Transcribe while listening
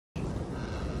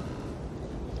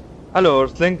Hello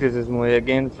Earthling, this is Moy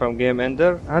again from Game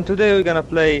Ender, and today we're gonna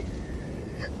play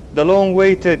the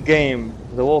long-awaited game,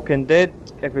 The Walking Dead,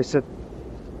 episode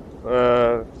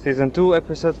Season 2,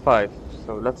 Episode 5.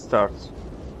 So let's start.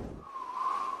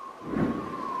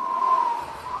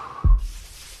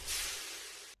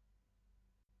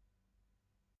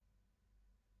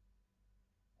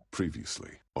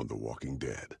 Previously on The Walking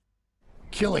Dead.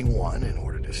 Killing one in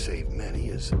order to save many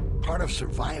is part of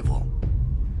survival.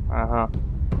 Uh-huh.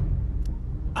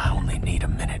 I only need a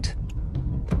minute.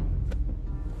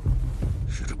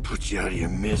 Should have put you out of your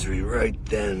misery right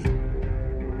then.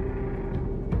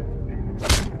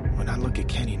 When I look at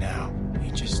Kenny now,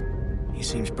 he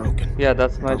seems broken. Yeah,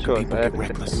 that's my Broken choice. people I get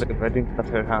reckless. didn't cut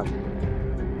her hand.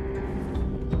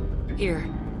 Here.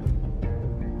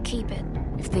 Keep it.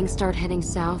 If things start heading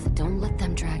south, don't let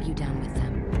them drag you down with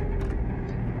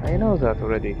them. I know that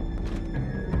already.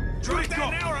 Drop that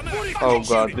now or I'm gonna Oh fucking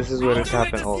god, shoot this it. is where I'll it do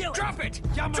happened. Oh. Drop it!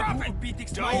 Drop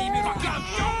it! Don't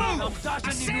move! I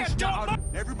said don't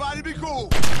move! Everybody be cool.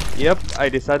 Yep, I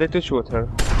decided to shoot her.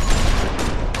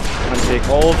 And take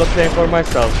all the blame for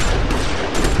myself.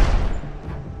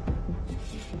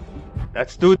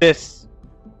 Let's do this!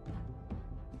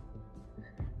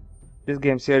 This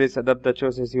game series adapt the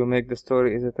choices you make, the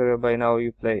story is editorial by now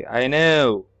you play. I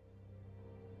know!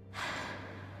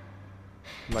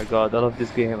 Oh my god, I love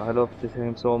this game. I love this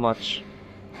game so much.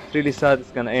 It's really sad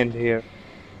it's gonna end here.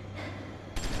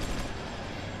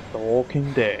 The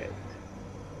Walking Dead.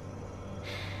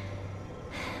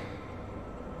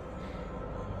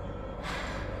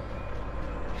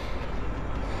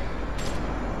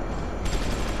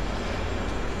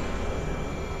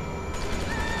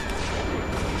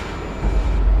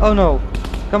 Oh no!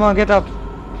 Come on, get up!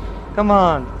 Come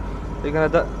on! You're gonna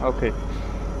die. Okay.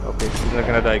 Okay, she's not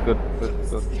gonna die. Good, good,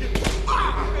 good.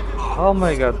 Oh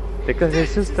my god, because his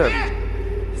sister.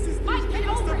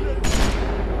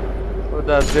 Oh,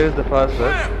 there's the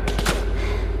father.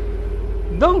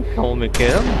 Don't call me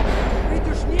Kim.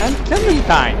 I'm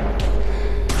Clementine.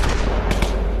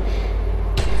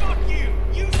 Fuck you!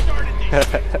 You started this!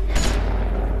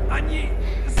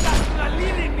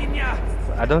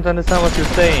 I don't understand what you're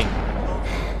saying.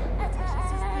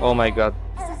 Oh my god.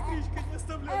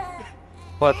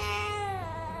 What?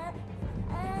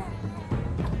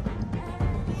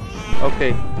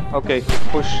 Okay, okay,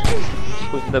 push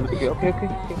the baby. Okay, okay,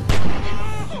 okay.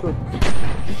 Shoot.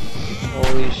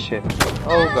 Holy shit.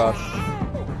 Oh god.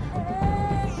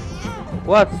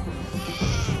 What?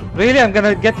 Really? I'm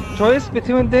gonna get choice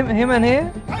between him and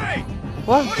here? Hey!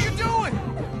 What? What are you doing?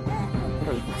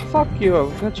 Fuck you,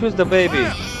 I'm gonna choose the baby.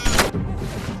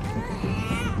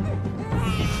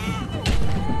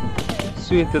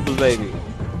 Sweet little baby.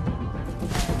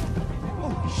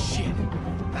 Holy shit!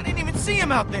 I didn't even see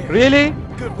him out there. Really?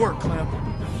 Good work, Clem.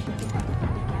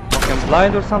 Fucking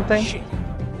blind or something? Shit.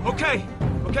 Okay,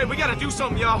 we gotta do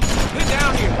something, y'all. Get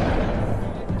down here.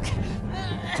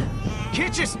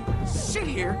 Can't just sit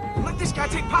here and let this guy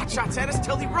take pot shots at us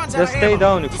till he runs out of Just stay ammo.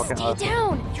 down, you Just fucking stay asshole.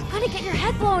 down! You're gonna get your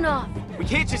head blown off! We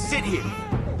can't just sit here.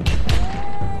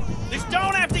 This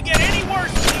don't have to get any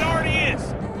worse than it already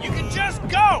is. You can just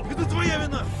go.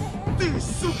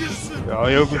 Oh,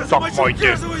 you can suck my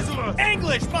dick.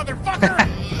 English, motherfucker!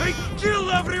 I kill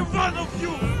every one of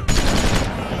you!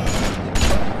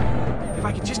 If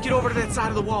I could just get over to that side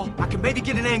of the wall, I could maybe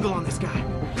get an angle on this guy.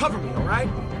 Cover me, all right?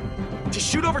 Just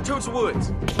shoot over towards the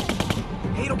woods.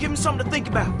 Hey, it'll give him something to think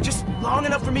about. Just long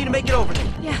enough for me to make it over there.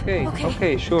 Yeah, Okay, okay.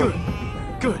 okay, sure.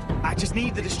 Good. I just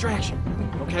need the distraction.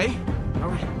 Okay? All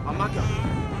right, on my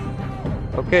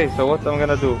gun. Okay, so what I'm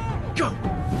gonna do? Go!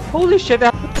 Holy shit,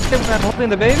 I'm holding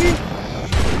the baby?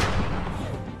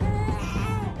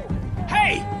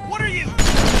 Hey! What are you?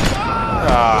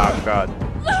 Ah, god.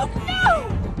 Luke,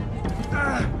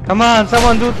 no! Come on,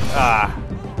 someone do. Ah,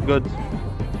 good.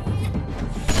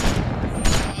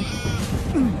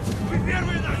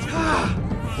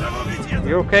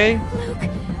 You okay? Luke,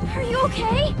 are you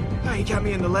okay? He got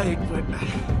me in the leg, but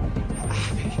I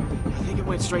think it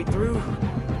went straight through.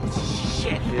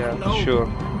 Shit. Yeah, no. sure.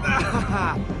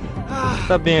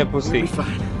 Stop being a We'll pussy. be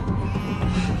fine.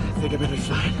 I think I'm gonna be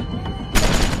fine.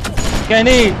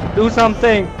 Kenny, do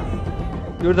something.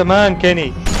 You're the man,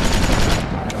 Kenny.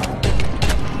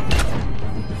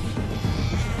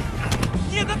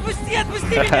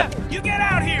 You get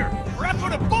out here, or I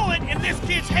put a bullet in this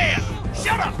kid's head.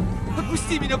 Shut up!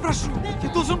 Отпусти меня, прошу! Я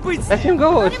должен быть! Let him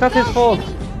go. It's not his fault.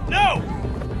 No!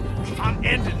 I'm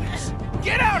ending this.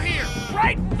 Get out here,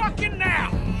 right fucking now!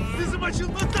 Ты замочил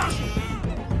Наташу!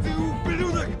 Ты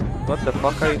ублюдок! What the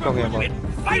fuck are you talking about?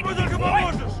 Fight with us,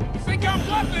 boy! You think I'm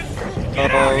bluffing?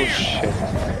 Get out Oh here! shit.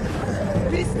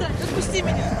 Перестань, отпусти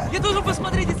меня! Я должен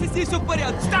посмотреть, если здесь все в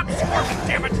порядке. Stop squirming,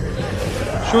 damn it!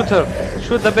 Shoot her!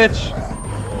 Shoot the bitch!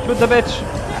 Shoot the bitch!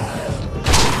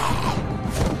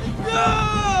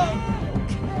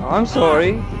 No! I'm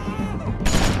sorry.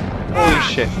 Holy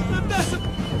shit. Natasha!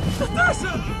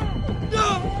 Natasha!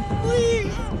 No!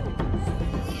 Please!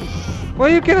 Why are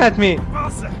you looking at me?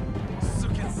 Попался!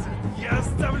 Сукин сын! Я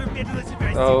оставлю медленно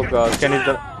тебя Oh истекать. god, can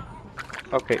it...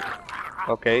 Okay.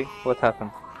 Okay, what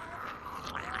happened?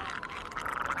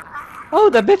 Oh,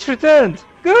 the bitch returned!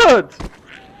 Good!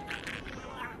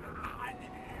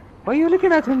 Why are you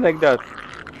looking at him like that?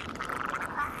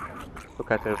 Look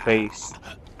at her face.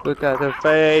 Look at her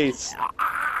face!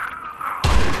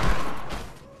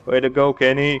 Way to go,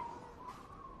 Kenny!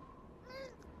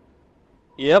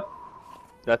 Yep.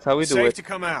 That's how we do Safe it. to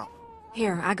come out.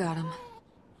 Here, I got him.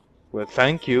 Well,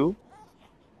 thank you.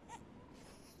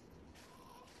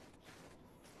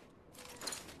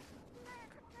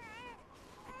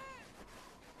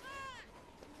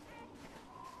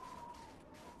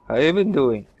 How you been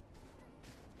doing?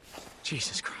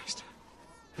 Jesus Christ.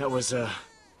 That was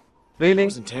Really?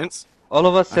 intense. All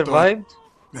of us I thought- survived?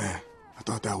 Man, I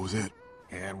thought that was it.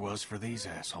 Yeah, it was for these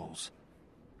assholes.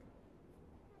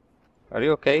 Are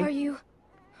you okay?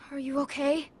 Are you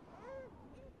okay?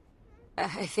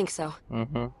 I think so.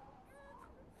 Mm-hmm.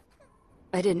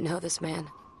 I didn't know this man.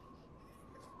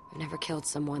 I've never killed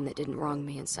someone that didn't wrong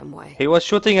me in some way. He was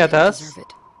shooting at Didn't us. deserve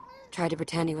it. Tried to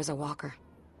pretend he was a walker.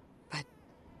 But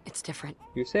it's different.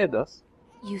 You saved us.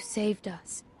 You saved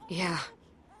us. Yeah,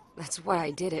 that's why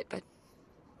I did it, but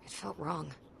it felt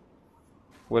wrong.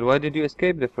 Well, why did you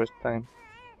escape the first time?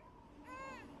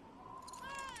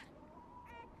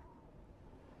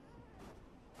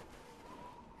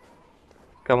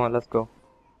 Come on, let's go.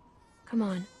 Come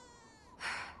on.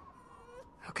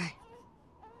 Okay.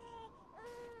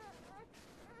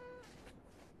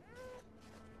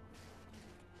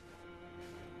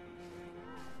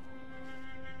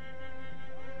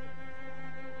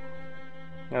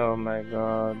 Oh my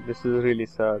god, this is really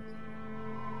sad.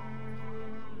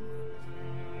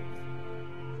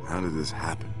 How did this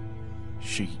happen?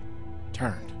 She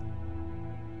turned.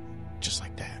 Just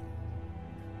like that.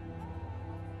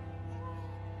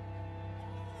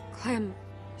 Clem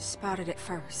spotted it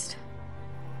first.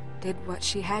 Did what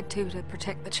she had to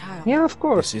protect the child. Yeah, of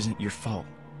course. This isn't your fault,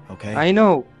 okay? I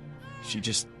know. She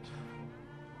just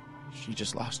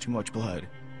lost too much blood.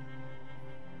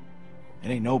 It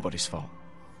ain't nobody's fault.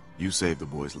 You saved the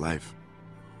boy's life.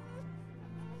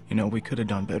 You know, we could have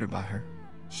done better by her.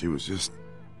 She was just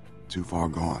too far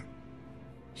gone.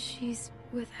 She's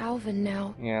with Alvin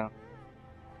now. Yeah.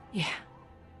 Yeah,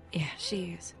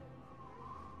 she is.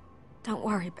 Don't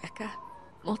worry, Becca.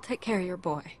 We'll take care of your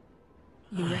boy.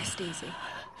 You rest easy.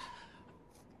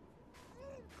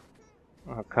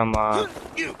 Oh, come on.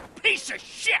 You piece of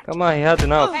shit! Come on, he had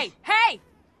enough. Hey, hey!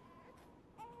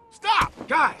 Stop!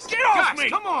 Guys! Get off me!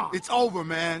 Come on! It's over,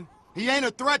 man. He ain't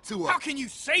a threat to How us. can you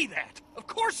say that? Of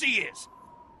course he is!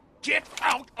 Get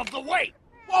out of the way!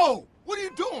 Whoa! What are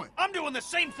you doing? I'm doing the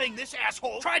same thing this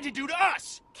asshole tried to do to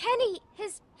us! Kenny,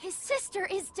 his sister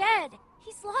is dead.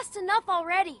 He's lost enough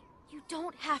already. You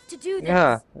don't have to do this.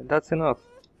 Yeah, that's enough.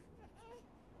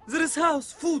 There is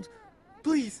house, food.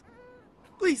 Please.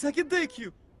 Please, I can take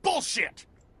you. Bullshit!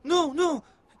 No, no.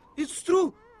 It's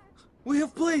true. We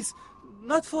have place.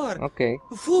 Not far. Okay.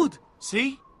 Food.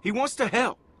 See? He wants to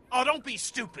help. Oh, don't be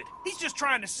stupid. He's just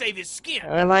trying to save his skin.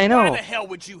 Well, I Why know. the hell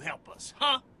would you help us,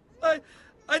 huh?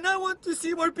 I now want to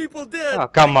see more people dead. Oh,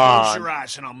 come Close your on.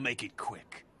 eyes and I'll make it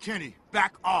quick. Kenny,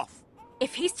 back off.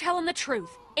 If he's telling the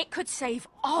truth, it could save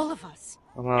all of us.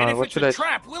 Come And on, if what it's should a I...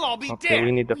 trap, we'll all be Okay, dead.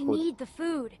 we need the We food. need the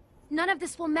food. None of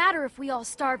this will matter if we all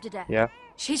starve to death. Yeah.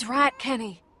 She's right,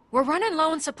 Kenny. We're running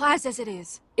low on supplies as it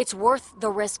is. It's worth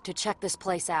the risk to check this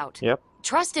place out. Yep.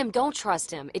 Trust him, don't trust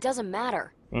him. It doesn't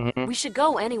matter. Mm-hmm. We should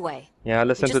go anyway. Yeah, We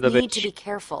listen just to the need to bitch. be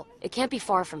careful. It can't be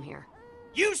far from here.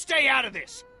 You stay out of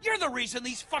this. You're the reason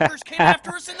these fuckers came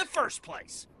after us in the first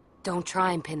place. Don't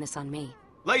try and pin this on me.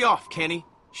 Lay off, Kenny.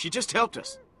 She just helped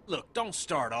us. Look, don't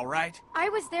start, all right? I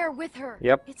was there with her.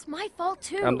 Yep. It's my fault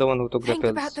too. I'm the one who took the Think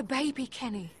pills. about the baby,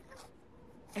 Kenny.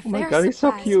 If Oh my there's God, he's so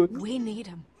supplies, cute. we need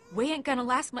them. We ain't gonna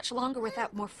last much longer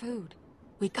without more food.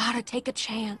 We gotta take a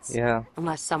chance. Yeah.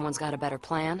 Unless someone's got a better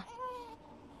plan.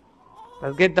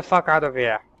 Let's get the fuck out of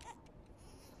here.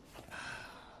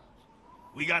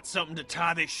 We got something to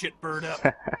tie this shitbird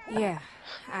up. Yeah,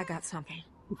 I got something.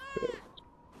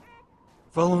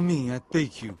 Follow me, I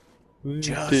take you.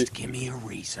 Just give me a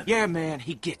reason. Yeah, man,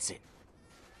 he gets it.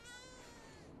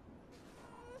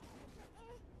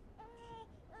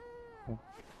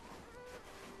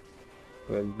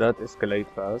 Well, that escalate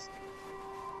fast.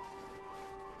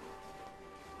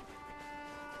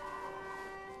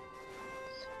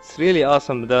 It's really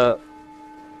awesome. How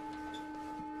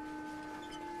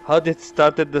it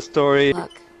started the story.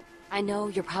 Look, I know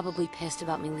you're probably pissed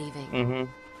about me leaving.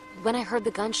 Mm-hmm. When I heard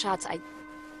the gunshots,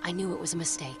 I knew it was a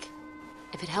mistake.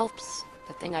 If it helps,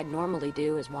 the thing I'd normally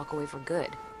do is walk away for good.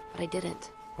 But I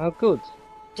didn't. Oh, good.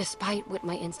 Despite what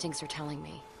my instincts are telling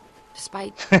me.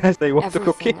 Despite They want to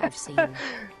cook everything it. I've seen. Okay,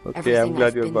 Everything I'm glad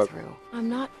I've you're been back. through. I'm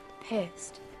not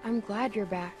pissed. I'm glad you're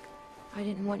back. I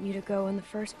didn't want you to go in the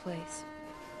first place.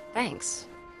 Thanks.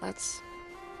 That's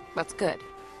good.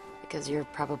 Because you're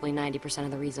probably 90%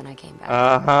 of the reason I came back.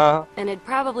 Uh-huh. And it'd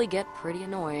probably get pretty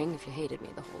annoying if you hated me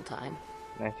the whole time.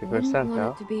 90%, Wouldn't want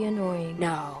huh? it to be annoying.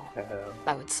 No,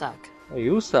 that would suck. Oh,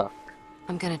 you suck.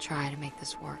 I'm gonna try to make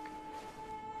this work.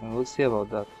 We'll see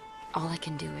about that. All I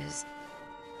can do is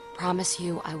promise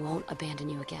you I won't abandon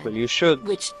you again. Well, you should.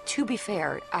 Which, to be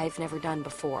fair, I've never done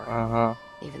before. Uh-huh.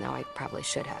 Even though I probably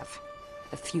should have.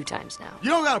 A few times now. You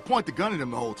don't gotta point the gun at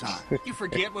him the whole time. You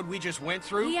forget what we just went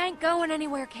through? He ain't going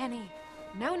anywhere, Kenny.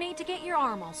 No need to get your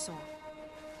arm all sore.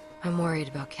 I'm worried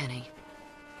about Kenny.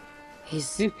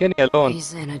 Leave Kenny alone.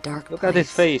 He's in a dark Look place. at his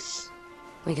face.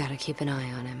 We gotta keep an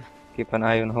eye on him. Keep an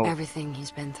eye on hope. Everything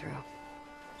he's been through.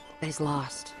 He's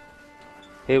lost.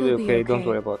 He'll be He'll be okay. Don't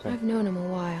worry about him. I've known him a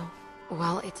while.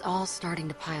 Well, it's all starting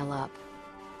to pile up.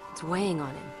 It's weighing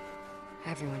on him.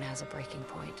 Everyone has a breaking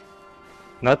point.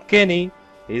 Not Kenny.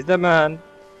 He's the man.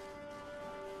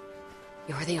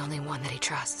 You're the only one that he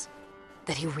trusts.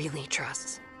 That he really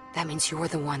trusts. That means you're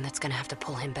the one that's gonna have to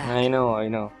pull him back. I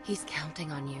know. He's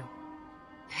counting on you.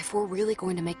 If we're really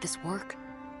going to make this work,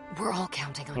 we're all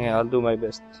counting on you. Yeah, I'll do my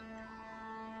best.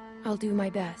 I'll do my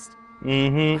best.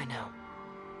 Mm-hmm. I know.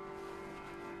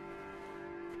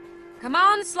 Come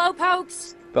on,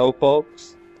 slowpokes.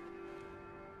 Slowpokes.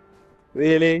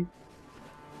 Really?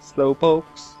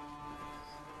 Slowpokes?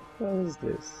 What is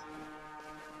this?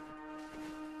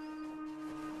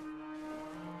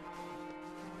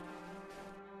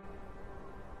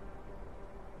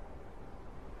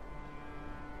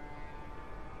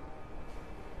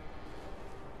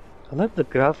 I love the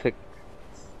graphic.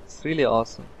 It's really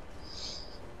awesome.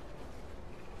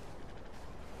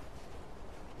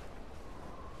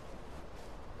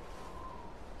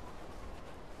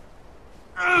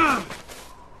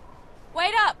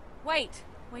 Wait up. Wait.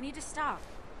 We need to stop.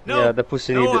 No, Yeah, the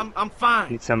pussy no, need- I'm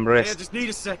fine. Need some I rest. just need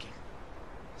a second.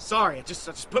 Sorry, I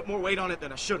just put more weight on it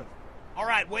than I should have. All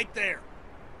right, wait there.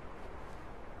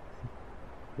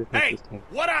 This is Hey, interesting.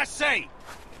 what I say?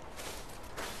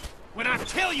 When I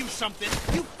tell you something,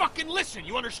 you fucking listen,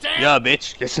 you understand? Yeah,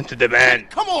 bitch. Listen to the man.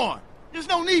 Come on! There's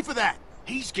no need for that!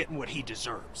 He's getting what he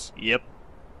deserves. Yep.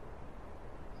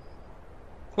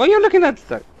 Why are you looking at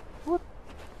that? What?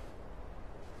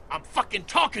 I'm fucking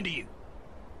talking to you.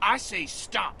 I say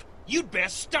stop. You'd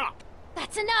best stop.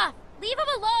 That's enough. Leave him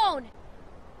alone.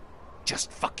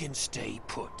 Just fucking stay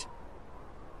put.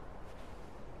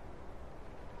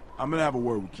 I'm gonna have a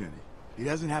word with Kenny. He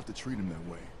doesn't have to treat him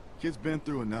that way. Kid's been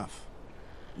through enough.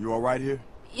 You alright here?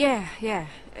 Yeah.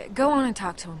 Go on and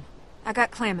talk to him. I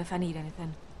got Clem if I need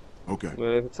anything. Okay.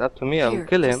 Well, if it's up to me, I'll Here,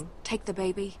 kill just him. take the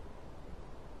baby.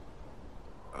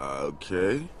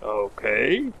 Okay.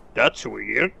 Okay. That's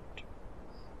weird.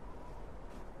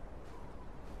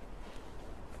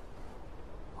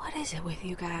 What is it with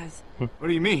you guys? What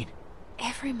do you mean?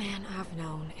 Every man I've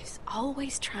known is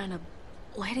always trying to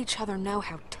let each other know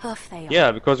how tough they are.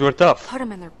 Yeah, because we're tough. Put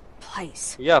them in their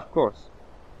place. Yeah, of course.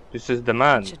 This is the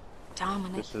man. Bunch of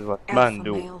dominant, This is what alpha men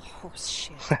do. male horse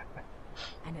shit.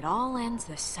 And it all ends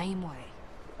the same way.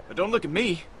 But don't look at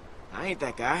me. I ain't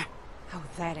that guy. Oh,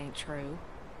 that ain't true.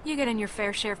 You get in your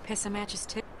fair share of pissing matches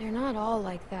too. They're not all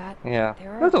like that. Yeah.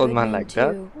 There are Not all good men men like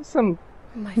too. that. Some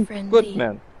My friend good Lee.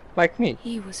 men. Like me.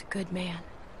 He was a good man.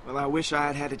 Well, I wish I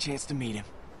had had a chance to meet him.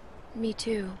 Me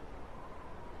too.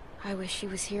 I wish she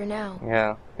was here now.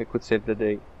 Yeah, we could save the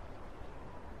day.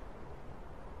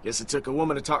 Guess it took a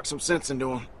woman to talk some sense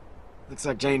into him. Looks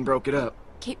like Jane broke it up.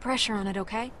 Keep pressure on it,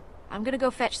 okay? I'm gonna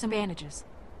go fetch some bandages.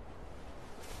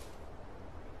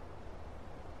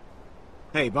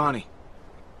 Hey, Bonnie.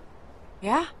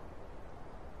 Yeah?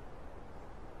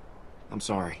 I'm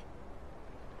sorry.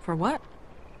 For what?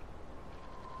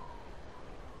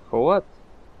 For what?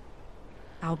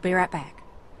 I'll be right back.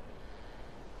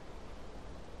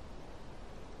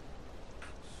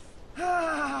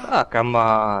 Ah, come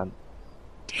on.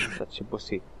 Damn it. Such a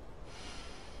pussy.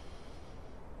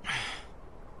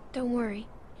 Don't worry.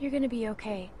 You're gonna be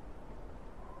okay.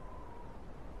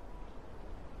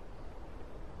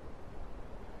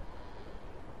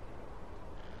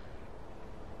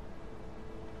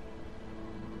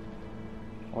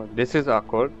 Oh, this is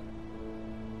awkward.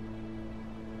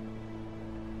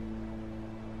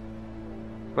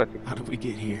 But How did we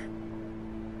get here?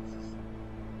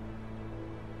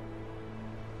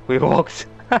 we walked.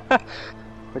 What do you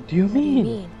What do you mean?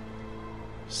 mean?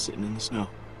 Sitting in the snow,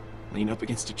 leaned up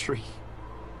against a tree,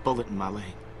 bullet in my leg.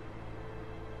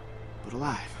 But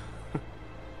alive.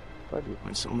 Buddy,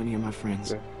 When so many of my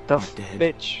friends tough are dead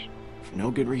bitch. for no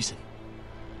good reason.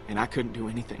 And I couldn't do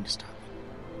anything to stop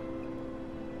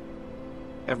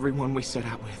it. Everyone we set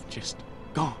out with just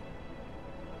gone.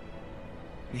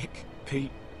 Nick,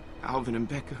 Pete, Alvin and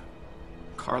Becca,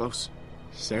 Carlos,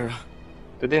 Sarah.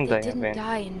 They didn't They die in didn't vain.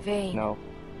 die in vain. No.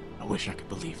 I wish I could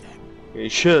believe that. You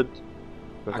should.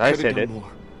 Because I could've said done it.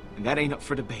 more, and that ain't up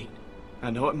for debate.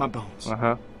 I know it in my bones,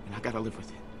 Uh-huh. and I gotta live with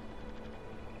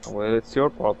it. Well, it's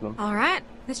your problem. All right,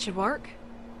 this should work.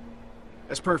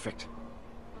 That's perfect.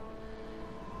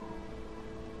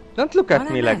 Don't look at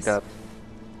What me I like miss? that.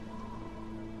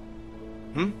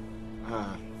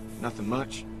 Nothing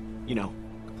much. You know,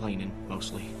 complaining,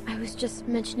 mostly. I was just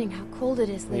mentioning how cold it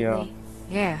is lately.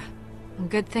 Yeah.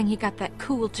 Good thing he got that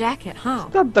cool jacket, huh?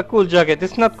 Stop the cool jacket.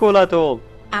 It's not cool at all.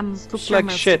 I'm Looks sure like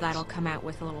most shit. of that'll come out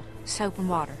with a little soap and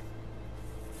water.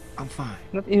 I'm fine.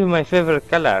 Not even my favorite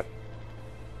color.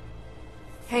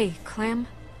 Hey, Clem,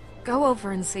 go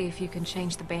over and see if you can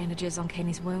change the bandages on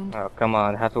Kenny's wound. Oh, come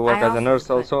on. Have to work I as a offered, nurse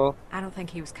but also? I don't think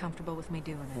he was comfortable with me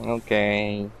doing it.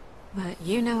 Okay. But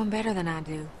you know him better than I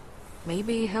do.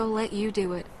 Maybe he'll let you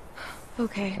do it.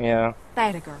 Okay. Yeah.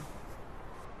 That a girl.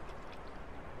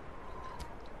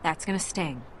 That's gonna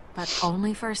sting, but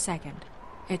only for a second.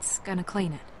 It's gonna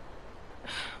clean it.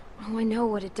 Oh, I know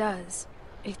what it does.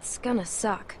 It's gonna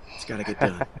suck. It's gotta get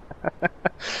done.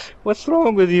 What's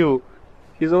wrong with you?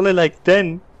 He's only like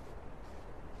 10.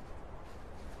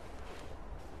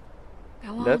 Go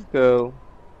on. Let's go.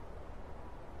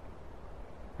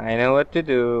 I know what to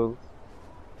do.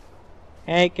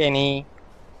 Hey, Kenny.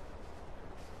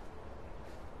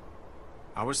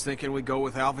 I was thinking we'd go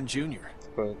with Alvin Jr.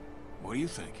 Good. What do you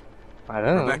think? I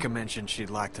don't know. Rebecca mentioned she'd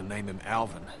like to name him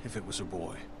Alvin if it was a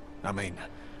boy. I mean,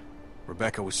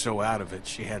 Rebecca was so out of it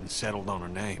she hadn't settled on her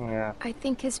name. Yeah. I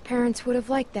think his parents would have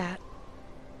liked that.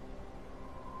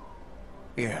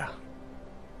 Yeah,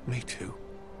 me too.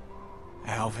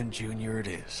 Alvin Jr. it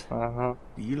is. Uh-huh.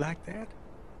 Do you like that?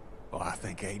 Well, I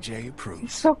think AJ approves.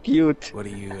 He's so cute. What do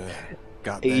you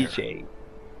got there? AJ.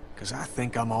 Because I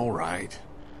think I'm all right.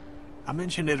 I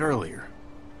mentioned it earlier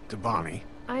to Bonnie.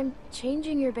 I'm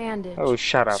changing your bandage. Oh,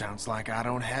 shut up. Sounds like I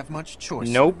don't have much choice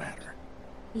Nope. in the matter.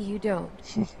 You don't.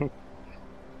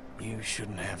 You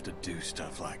shouldn't have to do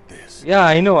stuff like this. Yeah,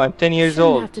 I know. I'm 10 years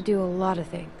Shouldn't old. have to do a lot of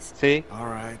things. See? All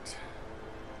right.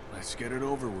 Let's get it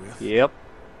over with. Yep.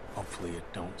 Hopefully it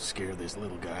don't scare this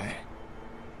little guy.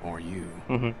 Or you.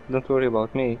 Don't worry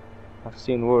about me. I've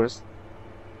seen worse.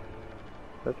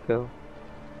 Let's go.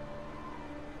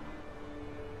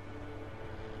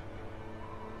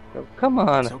 Oh, come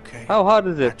on. It's okay. How hard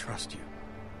is I it? trust you.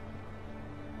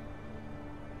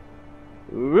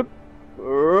 Whoop.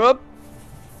 Whoop.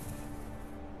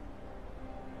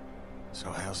 So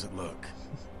how's it look?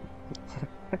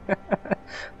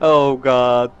 Oh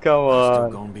God, come Still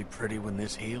on. gonna be pretty when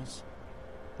this heals?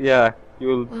 Yeah,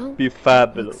 you'll Well, be Looks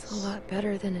fabulous. a lot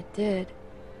better than it did.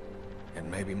 And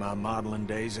maybe my modeling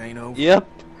days ain't over? Yep.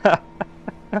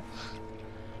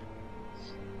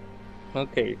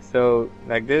 Okay, so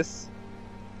like this,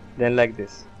 then like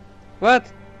this. What?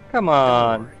 Come Don't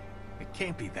on. worry. It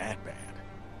can't be that bad.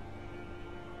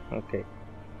 Okay.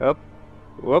 Up.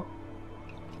 Whoop.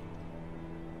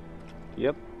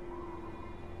 Yep.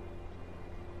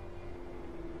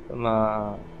 Come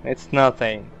on. It's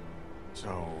nothing.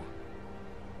 So,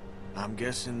 I'm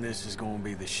guessing this is gonna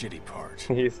be the shitty part.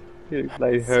 He's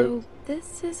like hurt. So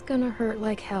this is gonna hurt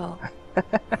like hell.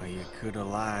 Well, you could have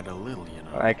lied a little, you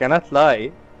know. I cannot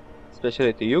lie.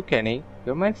 Especially to you, Kenny.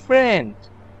 You're my friend.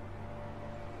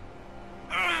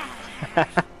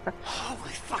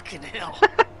 Holy fucking hell.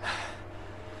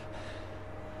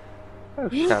 Oh,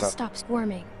 You need shut to up. stop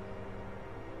squirming.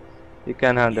 You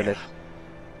can handle it.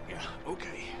 Yeah,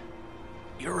 okay.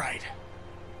 You're right.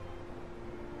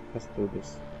 Let's do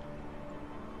this.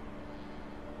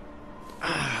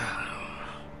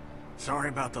 Sorry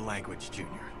about the language, Junior.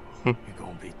 You're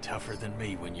gonna be tougher than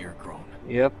me when you're grown.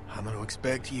 Yep. I'm gonna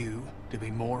expect you to be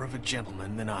more of a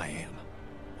gentleman than I am.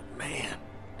 But man,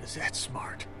 is that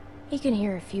smart. He can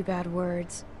hear a few bad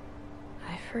words.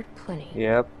 I've heard plenty.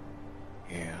 Yep.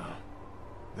 Yeah,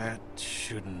 that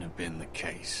shouldn't have been the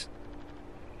case.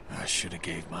 I should have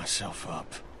gave myself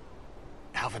up.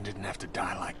 Alvin didn't have to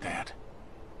die like that.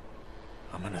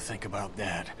 I'm gonna think about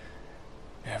that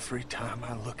Every time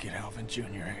I look at Alvin Jr.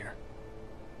 here.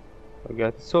 Oh god,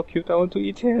 it's so cute. I want to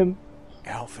eat him.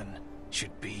 Alvin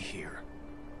should be here,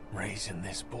 raising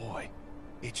this boy.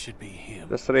 It should be him.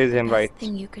 Let's raise him right. The best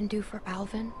thing you can do for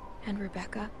Alvin and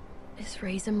Rebecca is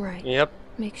raise him right. Yep.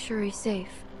 Make sure he's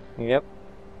safe. Yep.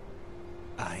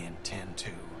 I intend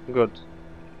to. Good.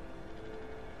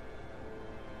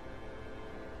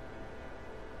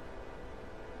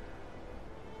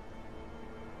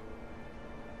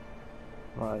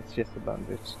 Oh, it's just a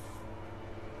bandage.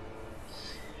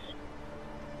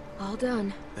 All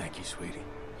done. Thank you, sweetie.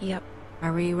 Yep.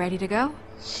 Are we ready to go?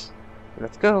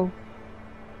 Let's go.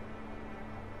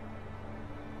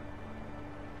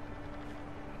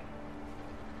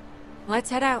 Let's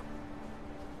head out.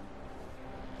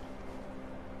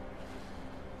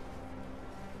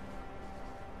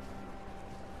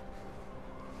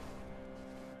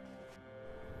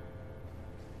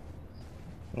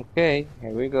 Okay,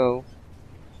 here we go.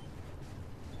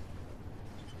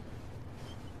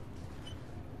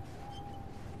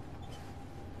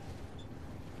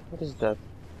 What is that?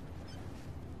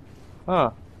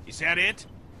 Huh. Is that it?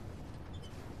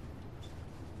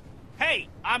 Hey,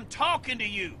 I'm talking to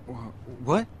you.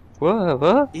 What?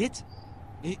 What?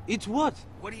 It's what?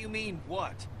 What do you mean,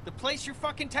 what? The place you're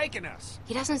fucking taking us.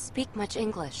 He doesn't speak much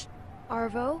English.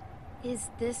 Arvo, is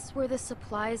this where the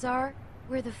supplies are?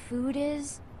 Where the food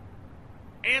is?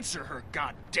 Answer her,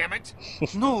 goddammit!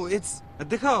 No, it's at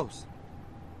the house.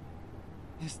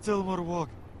 It's still more walk.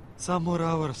 Some more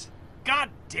hours. God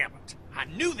damn it! I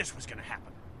knew this was gonna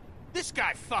happen. This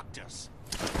guy fucked us.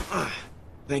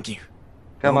 Thank you.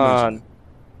 Come on.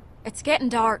 It's getting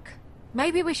dark.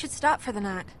 Maybe we should stop for the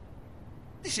night.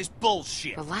 This is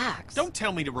bullshit. Relax. Don't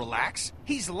tell me to relax.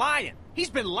 He's lying. He's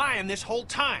been lying this whole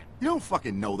time. You don't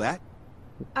fucking know that.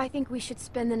 I think we should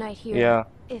spend the night here. Yeah.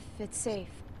 If it's safe.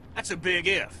 That's a big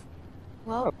if.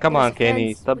 Well, Oh, come on, there's a Kenny.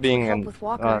 fence, Stop which being would help an with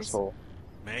walkers. asshole.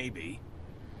 Maybe.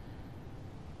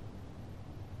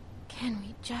 Can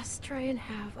we just try and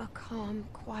have a calm,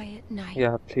 quiet night?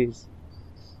 Yeah, please.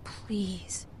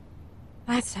 Please.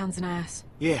 That sounds nice.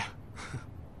 Yeah.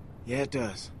 Yeah, it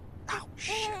does. Oh,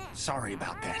 shit. Sorry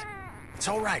about that. It's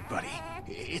all right, buddy.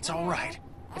 It's all right.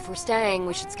 If we're staying,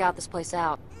 we should scout this place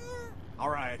out. All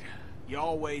right.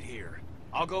 Y'all wait here.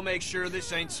 I'll go make sure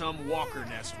this ain't some walker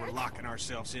nest we're locking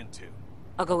ourselves into.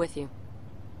 I'll go with you.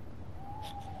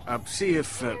 See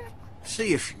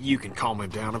if you can calm him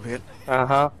down a bit.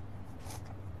 Uh-huh.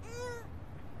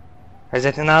 Is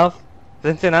it enough?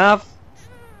 Is it enough?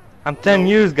 I'm 10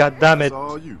 years, goddammit. It's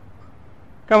all you.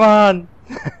 Come on!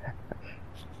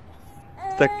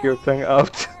 Stick your tongue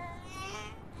out.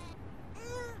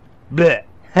 Bleh.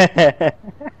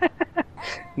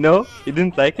 No? You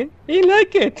didn't like it? You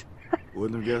like it!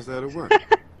 Wouldn't have guessed that it work.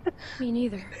 Me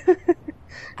neither.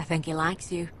 I think he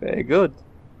likes you. Very good.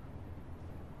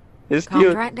 It's Calmed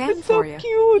cute. right down It's for so you.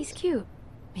 cute. He's cute.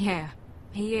 Yeah,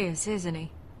 he is, isn't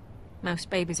he? Most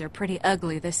babies are pretty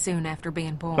ugly this soon after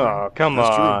being born. Oh, come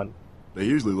That's true. on. They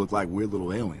usually look like weird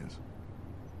little aliens.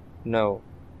 No.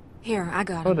 Here, I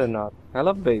got No, him. they're not. I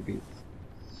love babies.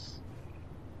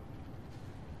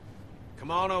 Come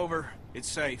on over. It's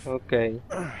safe. Okay.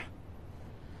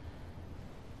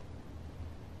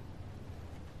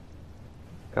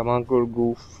 Come on,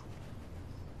 Gorgoof.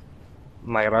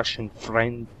 My Russian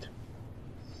friend.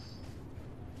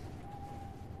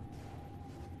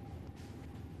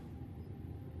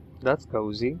 That's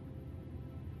cozy.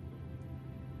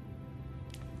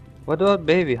 What about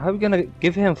baby? How are we gonna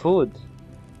give him food?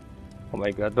 Oh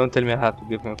my god, don't tell me I have to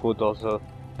give him food also.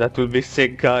 That will be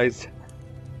sick, guys.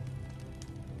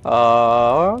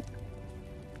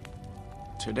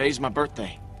 Today's my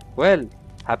birthday. Well,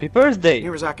 happy birthday!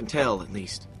 Near as I can tell, at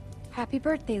least. Happy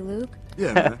birthday, Luke.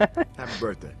 Yeah, man. Happy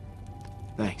birthday.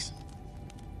 Thanks.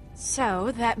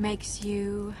 So, that makes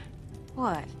you...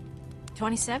 what?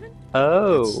 27?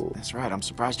 Oh. That's right. I'm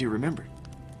surprised you remembered.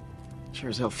 Sure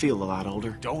as hell feel a lot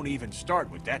older. Don't even start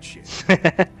with that shit.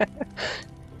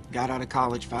 Got out of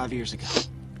college 5 years ago.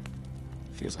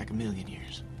 Feels like a million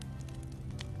years.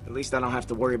 At least I don't have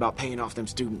to worry about paying off them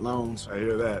student loans. I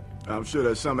hear that. I'm sure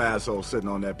there's some asshole sitting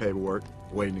on that paperwork,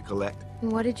 waiting to collect.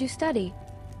 What did you study?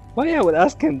 Why I would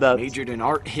ask him that? Majored in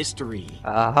art history.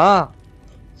 Uh-huh.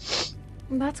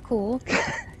 That's cool.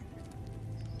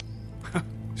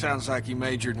 Sounds like you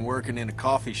majored in working in a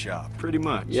coffee shop. Pretty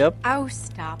much. Yep. Oh,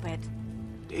 stop it.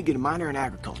 Did get a minor in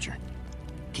agriculture.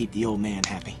 Keep the old man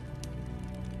happy.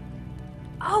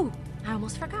 Oh, I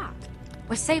almost forgot.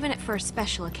 Was saving it for a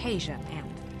special occasion, and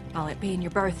all it being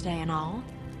your birthday and all,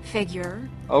 figure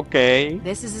Okay.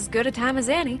 this is as good a time as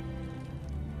any.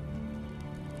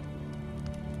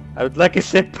 I would like a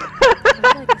sip.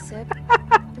 I'm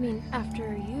I mean,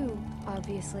 after you,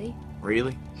 obviously.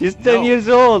 Really? She's 10 years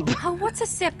old. Oh, what's a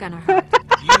sip gonna hurt?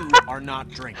 You are not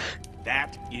drinking.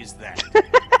 That is that.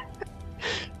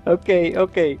 Okay,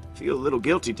 okay. Feel a little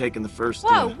guilty taking the first.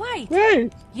 Whoa, wait!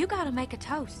 Wait. You gotta make a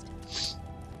toast.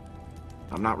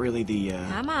 I'm not really the.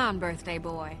 Come on, birthday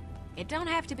boy. It don't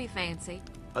have to be fancy.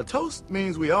 A toast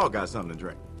means we all got something to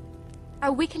drink.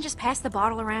 Oh, we can just pass the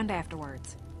bottle around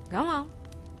afterwards. Go on.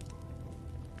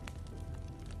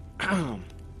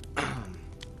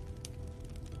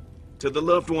 To the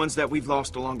loved ones that we've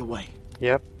lost along the way.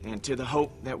 Yep. And to the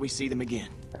hope that we see them again.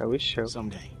 I wish so.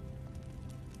 Someday.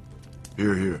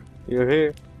 Here, here. You're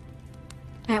here.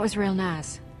 That was real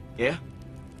nice. Yeah?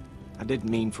 I didn't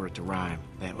mean for it to rhyme.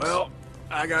 That was... Well,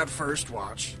 I got first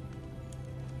watch.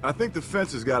 I think the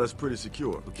fence has got us pretty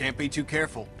secure. We can't be too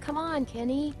careful. Come on,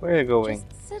 Kenny. Where are you going?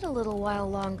 Just sit a little while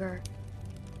longer.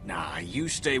 Nah, you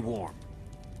stay warm.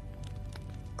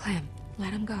 Clem,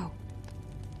 let him go.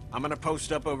 I'm gonna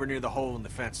post up over near the hole in the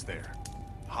fence there.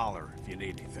 Holler if you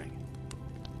need anything.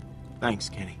 Thanks,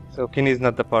 Kenny. So Kenny's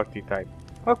not the party type.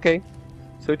 Okay.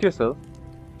 Suit yourself.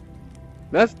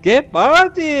 Let's get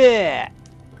party!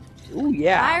 Ooh,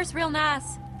 yeah. Fire's real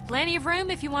nice. Plenty of room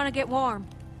if you want to get warm.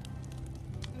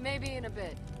 Maybe in a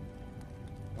bit.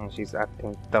 Oh, she's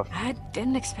acting tough. I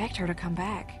didn't expect her to come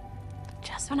back.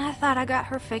 Just when I thought I got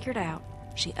her figured out,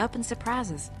 she up and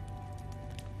surprises.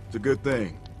 It's a good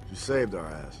thing. She saved our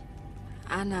ass.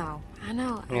 I know.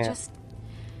 Yeah. I just...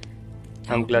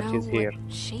 I'm don't glad know she's here.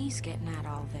 what she's getting at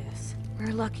all this.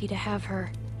 We're lucky to have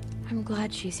her. I'm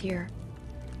glad she's here.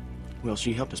 Well,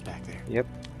 she helped us back there. Yep.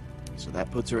 So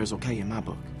that puts her as okay in my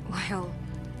book. Well,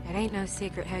 it ain't no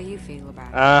secret how you feel about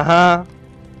it. Uh-huh.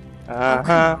 Oh, Uh-huh.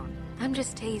 come on. I'm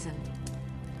just teasing.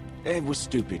 It was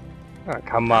stupid. Oh,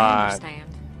 come I on. understand.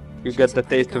 You She's get a the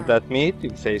pretty taste of girl. that meat,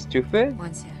 you say stupid?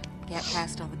 Once you get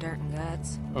past all the dirt and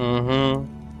guts.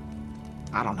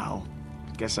 Mm-hmm. I don't know.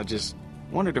 Guess I just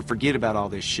wanted to forget about all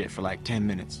this shit for like 10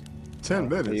 minutes. 10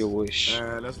 minutes? You wish.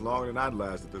 That's longer than I'd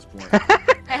last at this point.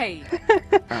 Hey,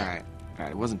 Alright,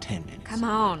 it wasn't 10 minutes. come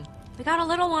on. We got a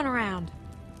little one around.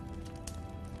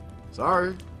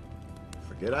 Sorry.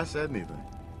 Forget I said anything.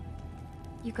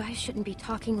 You guys shouldn't be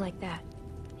talking like that.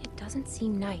 It doesn't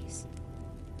seem nice.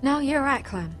 No, you're right,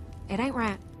 Clem. It ain't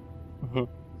right. Mm-hmm.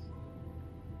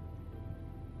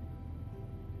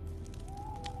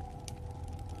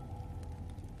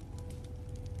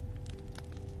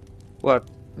 What?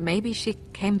 Maybe she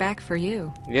came back for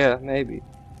you. Yeah, maybe.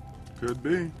 Could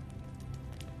be.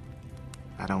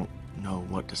 I don't know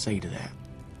what to say to that.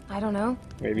 I don't know.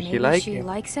 Maybe she likes him.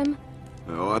 likes him?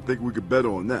 Oh, I think we could bet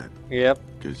on that. Yep.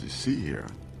 Because you see here,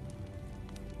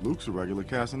 Luke's a regular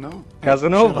Casanova.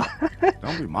 Casanova.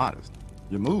 Don't be modest.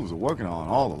 Your moves are working on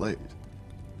all the ladies.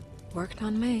 Worked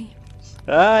on me.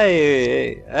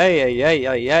 Ay, ay, ay, ay,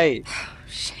 ay, ay.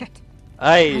 Shit.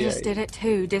 Ay, I just ay. did it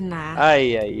too, didn't I?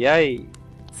 Ay, ay, ay.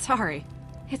 Sorry.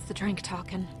 It's the drink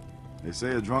talking. They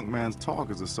say a drunk man's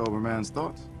talk is a sober man's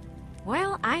thoughts.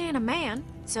 Well, I ain't a man,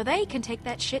 so they can take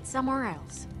that shit somewhere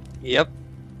else. Yep.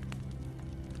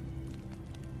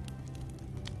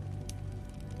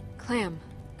 Clem,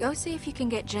 go see if you can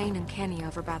get Jane and Kenny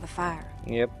over by the fire.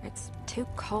 Yep. It's too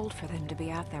cold for them to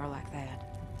be out there like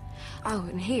that. Oh,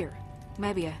 and here,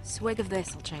 maybe a swig of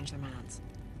this will change their minds.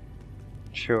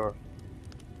 Sure.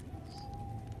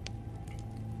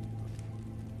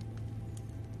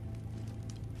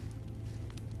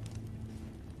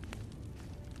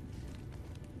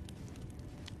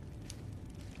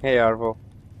 Hey, Arvo.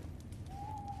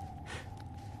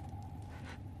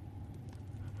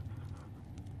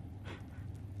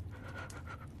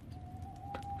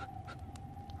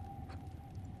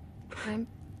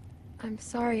 I'm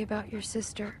sorry about your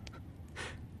sister.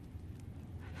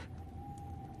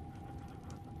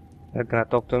 You're gonna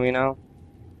talk to me now?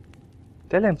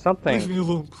 Tell him something. Leave me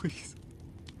alone, please.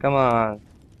 Come on.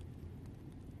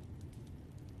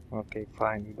 Okay,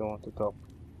 fine. You don't want to talk.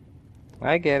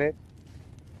 I get it.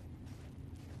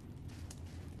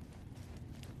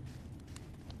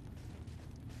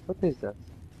 What is that?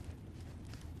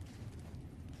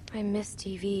 I miss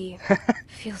TV.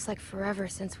 Feels like forever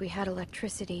since we had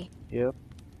electricity. Yep.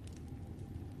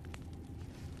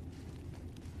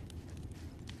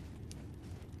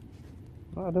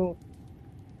 I don't.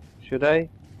 Should I?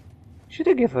 Should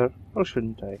I give her? Or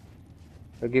shouldn't I?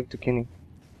 I'll give to Kenny.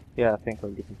 Yeah, I think I'll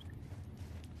give him to Kenny.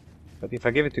 But if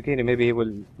I give it to Kenny, maybe he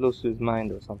will lose his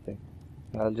mind or something.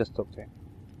 I'll just talk to him.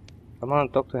 Come on,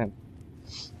 talk to him.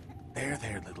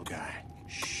 There, little guy.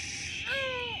 Shh.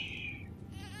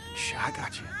 Shh, I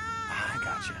got you. I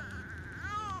got you.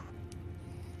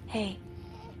 Hey,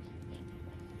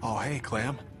 Oh, hey,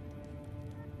 Clem.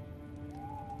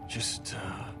 Just,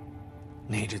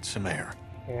 needed some air.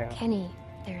 Yeah. Kenny,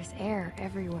 there's air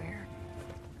everywhere.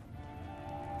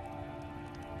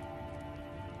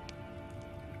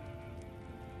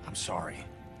 I'm sorry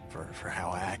for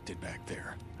how I acted back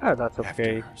there. Oh, that's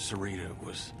okay. After Sarita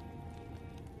was...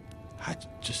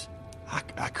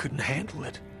 I couldn't handle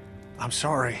it. I'm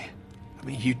sorry. I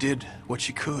mean, you did what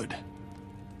you could.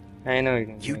 I know you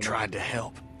can. You tried to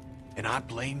help, and I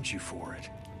blamed you for it.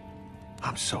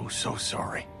 I'm so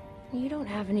sorry. You don't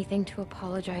have anything to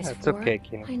apologize That's for. okay,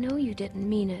 Kenny. I know you didn't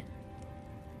mean it.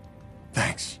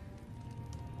 Thanks.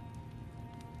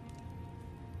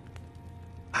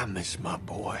 I miss my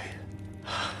boy.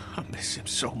 I miss him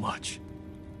so much.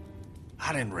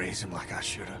 I didn't raise him like I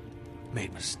should have.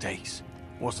 Made mistakes.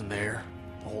 Wasn't there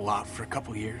a whole lot for a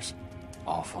couple years.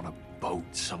 Off on a boat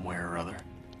somewhere or other.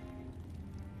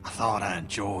 I thought I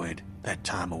enjoyed that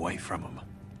time away from him.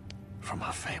 From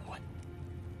my family.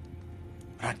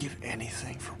 But I'd give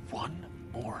anything for one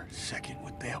more second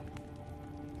with them.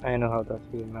 I know how that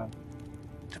feels, man.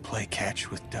 To play catch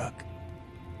with Duck.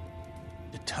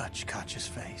 To touch Katja's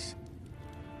face.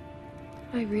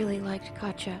 I really liked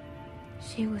Katja.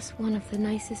 She was one of the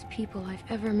nicest people I've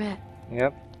ever met.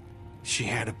 Yep. She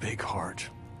had a big heart.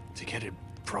 To get it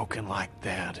broken like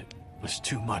that, it was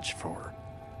too much for her.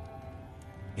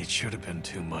 It should have been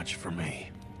too much for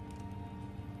me.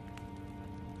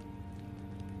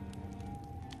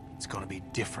 It's gonna be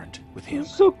different with him.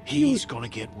 So He's gonna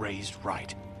get raised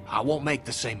right. I won't make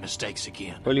the same mistakes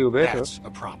again. Well, you better. That's a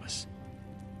promise.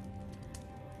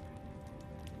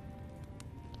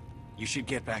 You should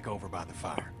get back over by the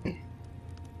fire.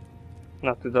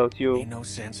 Not without you. Ain't no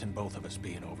sense in both of us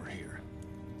being over here.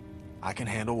 I can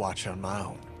handle watch on my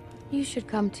own. You should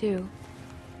come too.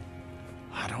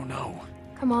 I don't know.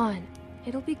 Come on.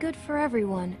 It'll be good for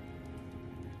everyone.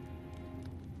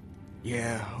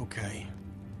 Yeah, okay.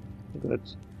 Good.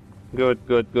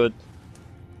 Good.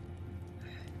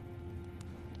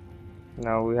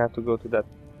 Now we have to go to that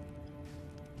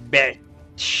bench.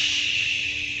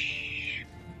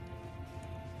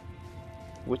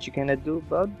 What you gonna do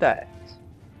about that?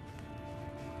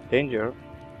 Danger.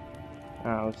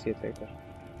 We'll see it later.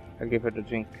 I'll give her the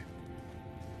drink.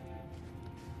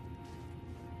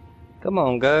 Come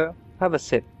on, girl. Have a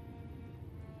sip.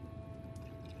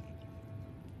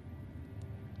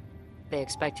 They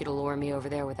expect you to lure me over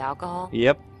there with alcohol?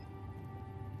 Yep.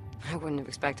 I wouldn't have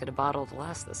expected a bottle to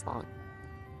last this long.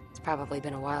 It's probably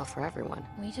been a while for everyone.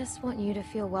 We just want you to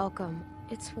feel welcome.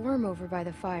 It's warm over by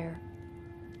the fire.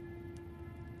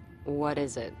 What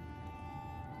is it?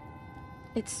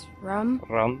 It's rum.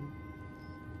 Rum.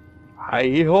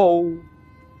 Hi-ho.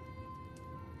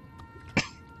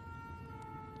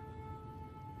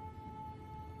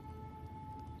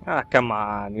 Ah, come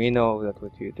on. We know that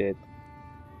what you did.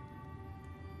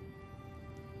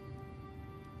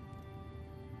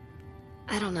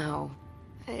 I don't know.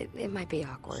 It might be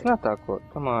awkward. It's not awkward.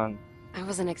 Come on. I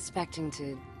wasn't expecting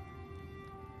to...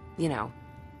 You know.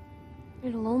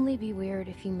 It'll only be weird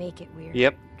if you make it weird.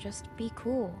 Yep. Just be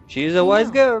cool. She's a wise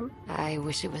girl. I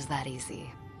wish it was that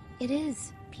easy. It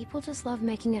is. People just love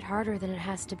making it harder than it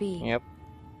has to be. Yep.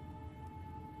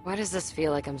 Why does this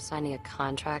feel like I'm signing a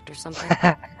contract or something?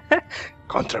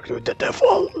 Contract with the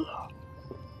devil.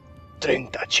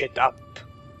 Drink that shit up.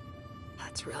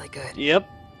 That's really good. Yep.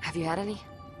 Have you had any?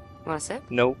 Want a sip?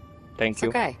 No, thank It's you.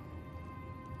 okay.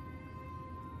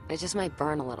 It just might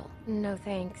burn a little. No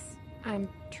thanks. I'm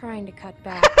trying to cut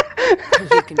back.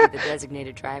 You can be the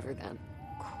designated driver then.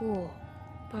 Cool.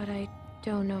 But I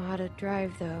don't know how to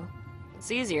drive though. It's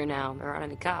easier now. There aren't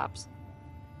any cops.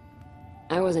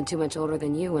 I wasn't too much older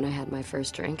than you when I had my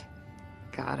first drink.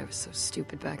 God, I was so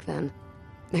stupid back then.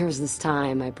 There was this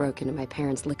time I broke into my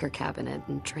parents' liquor cabinet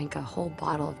and drank a whole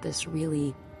bottle of this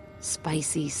really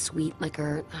spicy, sweet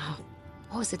liquor. Oh,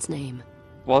 what was its name?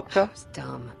 Vodka? It was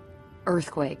dumb.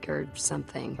 Earthquake or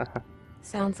something.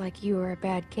 Sounds like you were a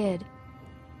bad kid.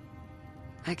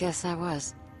 I guess I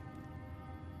was.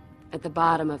 At the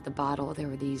bottom of the bottle, there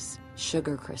were these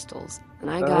sugar crystals, and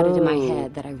I got it in my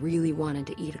head that I really wanted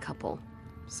to eat a couple.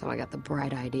 So I got the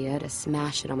bright idea to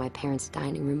smash it on my parents'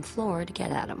 dining room floor to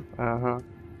get at them.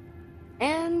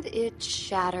 And it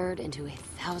shattered into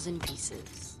 1,000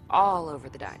 pieces, all over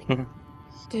the dining room.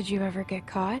 Did you ever get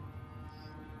caught?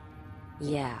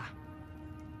 Yeah.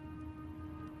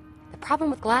 The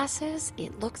problem with glass is,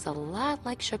 it looks a lot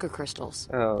like sugar crystals.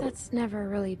 Oh. That's never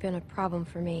really been a problem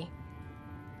for me.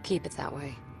 Keep it that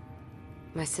way.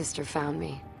 My sister found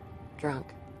me,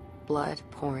 drunk, blood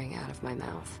pouring out of my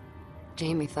mouth.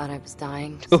 Jamie thought I was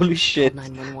dying. Holy shit.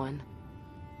 911.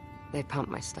 They pumped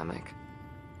my stomach.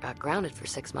 Got grounded for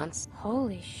 6 months.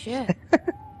 Holy shit.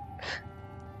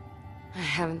 I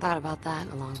haven't thought about that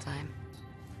in a long time.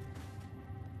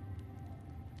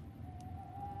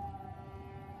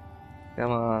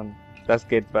 Come on, let's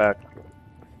get back.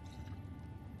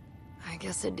 I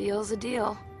guess a deal's a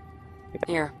deal.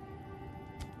 Here.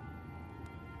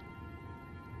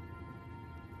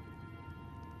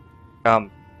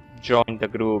 Come, join the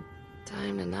group.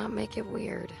 Time to not make it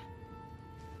weird.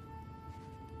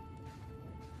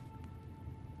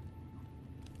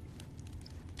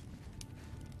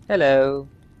 Hello.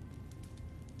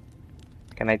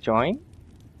 Can I join?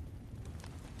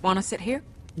 Want to sit here?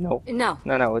 No. No.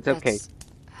 No, it's okay.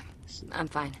 I'm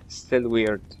fine. Still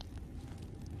weird.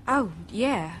 Oh,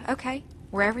 yeah, okay.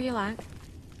 Wherever you like.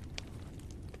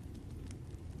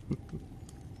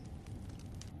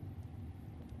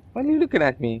 Why are you looking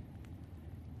at me?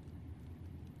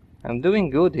 I'm doing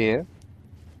good here.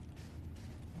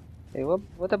 Hey,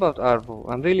 what about Arvo?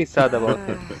 I'm really sad about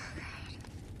it.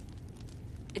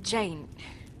 Jane,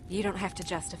 you don't have to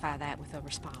justify that with a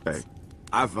response. Hey,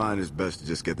 I find it's best to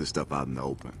just get this stuff out in the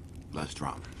open. Less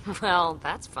drama. Well,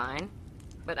 that's fine.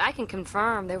 But I can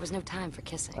confirm there was no time for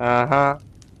kissing. Uh-huh.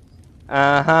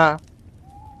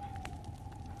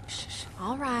 Shh.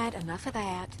 All right, enough of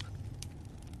that.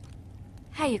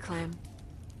 Hey, you Clem.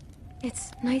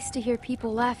 It's nice to hear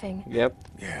people laughing. Yep.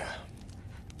 Yeah,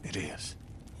 it is.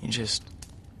 You just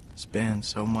spend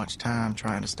so much time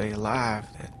trying to stay alive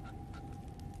that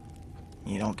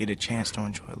you don't get a chance to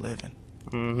enjoy living.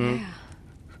 Mm-hmm. Yeah.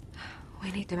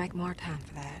 We need to make more time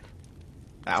for that.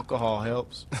 Alcohol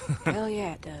helps. Hell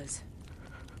yeah, it does.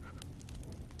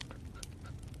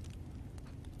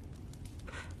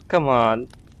 Come on.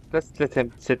 Let's let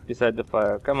him sit beside the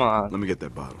fire. Come on. Let me get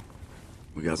that bottle.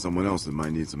 We got someone else that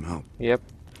might need some help. Yep.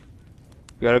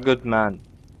 You're a good man.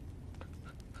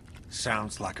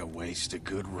 Sounds like a waste of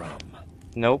good rum.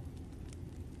 Nope.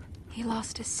 He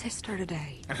lost his sister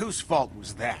today. And whose fault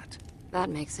was that? That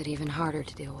makes it even harder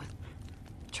to deal with.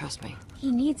 Trust me.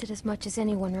 He needs it as much as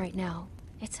anyone right now.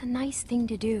 It's a nice thing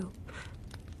to do.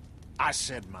 I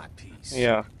said my piece.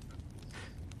 Yeah.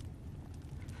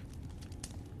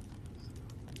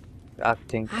 I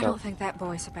think so. I don't think that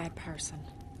boy's a bad person.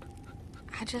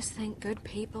 I just think good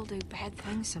people do bad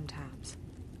things sometimes.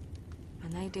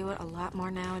 And they do it a lot more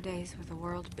nowadays with the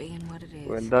world being what it is.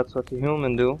 Well, that's what the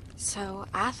human do. So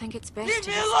I think it's best Leave to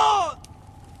me just... alone!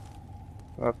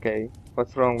 Okay.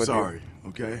 What's wrong with Sorry,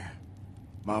 okay?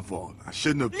 My fault. I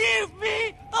shouldn't have... Leave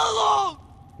me alone!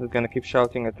 you? He's gonna keep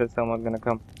shouting until someone's gonna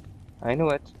come. I knew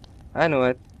it. I knew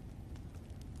it.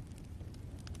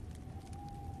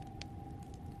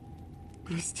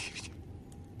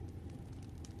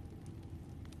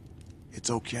 It's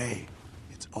okay.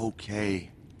 It's okay.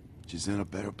 She's in a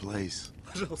better place.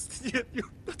 Пожалуйста, нет,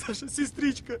 Наташа,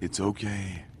 сестричка. It's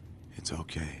okay. It's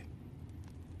okay.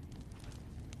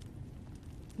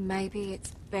 Maybe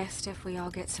it's best if we all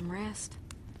get some rest.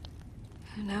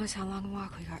 Who knows how long a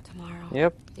walk we got tomorrow.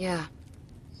 Yep. Yeah,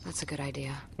 that's a good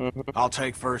idea. I'll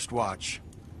take first watch.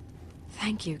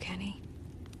 Thank you, Kenny.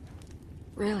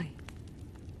 Really.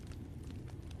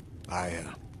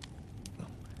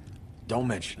 Don't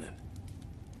mention it.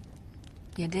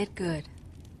 You did good.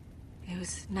 It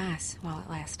was nice while it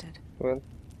lasted. Well,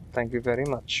 thank you very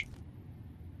much.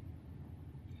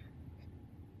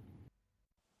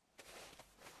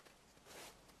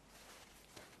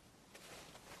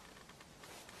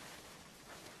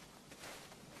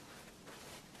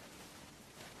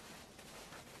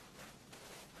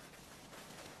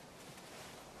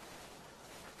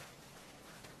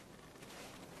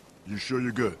 You sure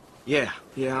you're good? Yeah,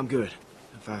 I'm good.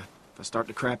 If I start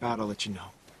to crap out, I'll let you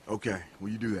know. Okay, will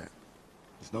you do that?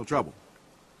 It's no trouble.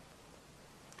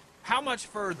 How much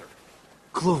further?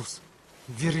 Close.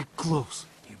 Very close.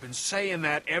 You've been saying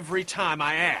that every time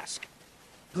I ask.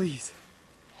 Please.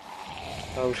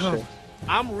 Oh shit.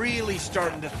 I'm really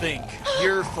starting to think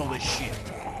you're full of shit.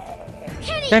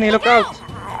 Kenny, look out!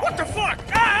 What the fuck?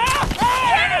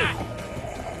 Ah!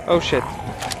 Oh shit.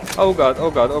 Oh god,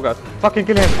 oh god, oh god. Fucking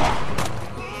kill him!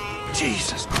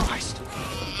 Jesus Christ.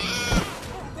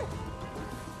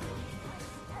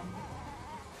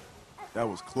 That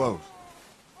was close.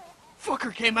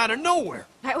 Fucker came out of nowhere.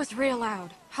 That was real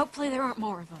loud. Hopefully there aren't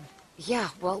more of them. Yeah,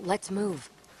 well, let's move.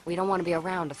 We don't want to be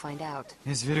around to find out.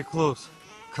 It's very close.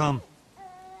 Come.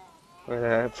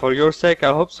 For your sake,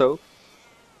 I hope so.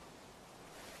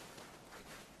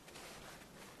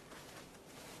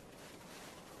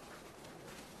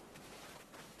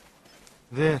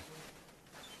 There.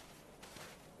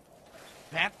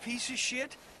 That piece of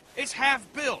shit? It's half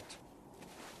built.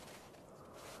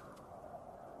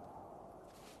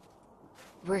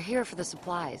 We're here for the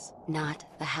supplies, not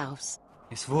the house.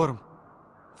 It's warm.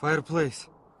 Fireplace.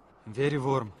 Very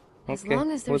warm. As Okay,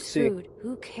 long as we'll there's see. food,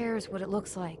 who cares what it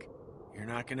looks like? You're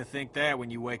not gonna think that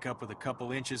when you wake up with a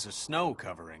couple inches of snow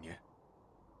covering you.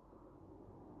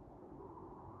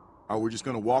 Are we just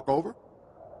gonna walk over?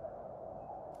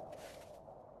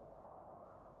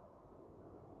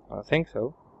 I think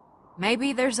so.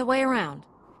 Maybe there's a way around.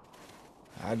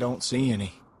 I don't see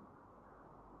any.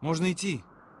 Можно идти.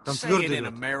 Там Say твердо it in лед.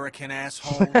 American,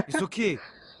 asshole. It's okay.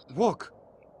 Walk.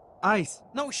 Ice.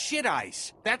 No shit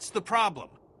ice. That's the problem.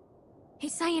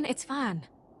 He's saying it's fine.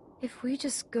 If we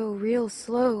just go real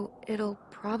slow, it'll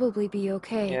probably be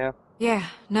okay. Yeah. Yeah,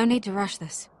 no need to rush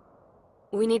this.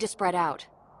 We need to spread out,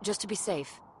 just to be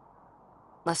safe.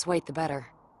 Less wait, the better.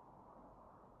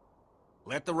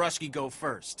 Let the Rusky go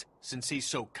first, since he's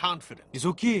so confident. It's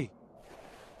okay.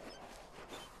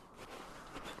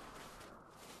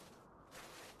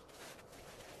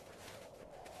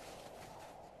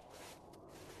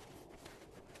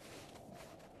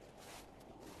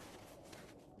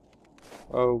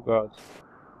 Oh god.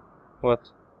 What?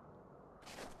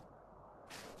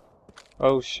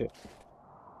 Oh shit.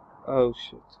 Oh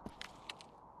shit.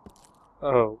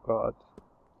 Oh god.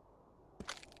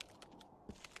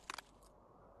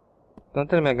 Don't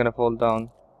tell me I'm gonna fall down.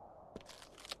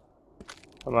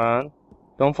 Come on.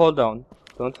 Don't fall down.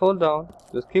 Don't fall down.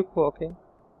 Just keep walking.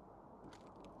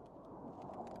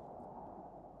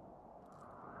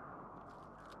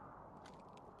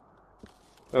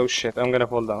 Oh shit, I'm gonna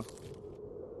fall down.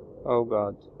 Oh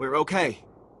god. We're okay.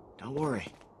 Don't worry.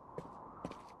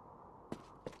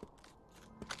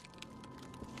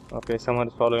 Okay, someone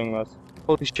is following us.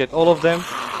 Holy shit, all of them?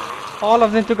 All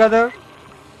of them together?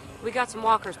 We got some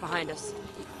walkers behind us.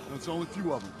 There's only a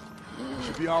few of them.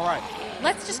 Should be all right.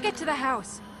 Let's just get to the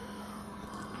house.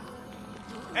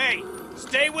 Hey,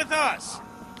 stay with us!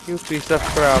 You piece of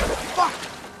crap. Fuck!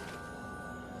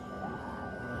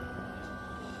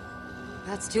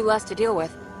 That's two less to deal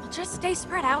with. We'll just stay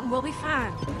spread out and we'll be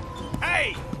fine.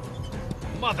 Hey!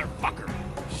 Motherfucker!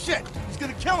 Shit! He's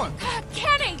gonna kill him!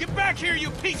 Kenny! Get back here, you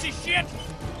piece of shit!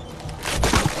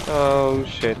 Oh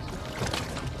shit.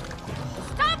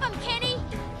 Stop him, Kenny!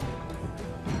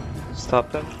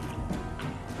 Stop them.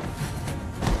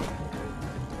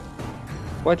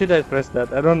 Why did I press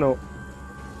that? I don't know.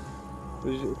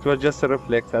 It was just a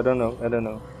reflex. I don't know. I don't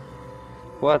know.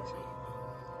 What?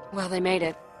 Well, they made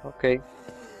it. Okay.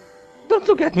 Don't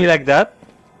look at me like that.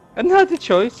 I had a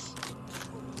choice.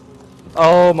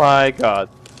 Oh my god.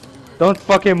 Don't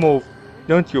fucking move.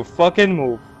 Don't you fucking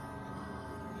move.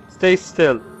 Stay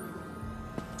still.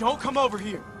 Don't come over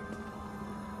here.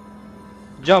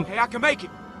 Jump. Hey, I can make it.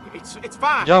 It's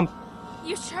fine. Jump.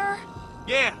 You sure?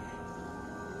 Yeah.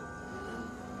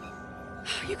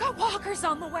 You got walkers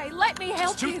on the way. Let me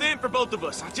help It's too you. thin for both of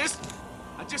us. I just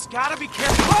gotta be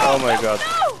careful. Oh my god.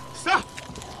 No! Stop!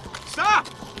 Stop!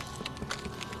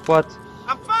 What?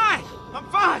 I'm fine. I'm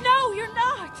fine. No, you're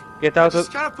not. Get out of.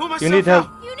 Just gotta pull myself You need help.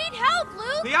 out. You need help,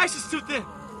 Luke! The ice is too thin.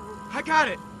 I got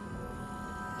it.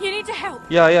 You need to help.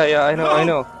 Yeah, I know, I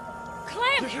No. know.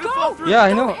 Clem, You're gonna fall go. through. Yeah, I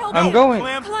Go know. help I'm me. going.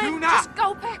 Clem, do Clem, not. just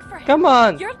go back for him. Come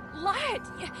on. You're light.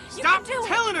 You Stop can do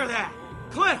telling her that.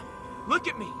 Clem, look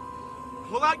at me.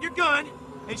 Pull out your gun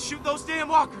and shoot those damn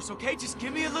walkers, okay? Just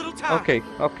give me a little time. Okay,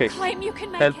 okay. it. Clem, you can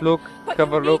make Help it. Luke. But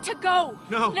Cover you need Luke. to go.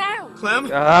 No. Now.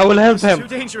 Clem, I will help this is too him.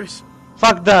 dangerous.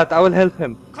 Fuck that. I will help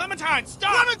him. Clementine,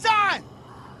 stop! Clementine!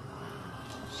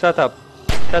 Shut up.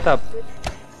 Shut up.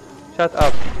 Shut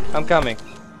up. I'm coming.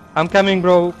 I'm coming,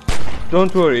 bro.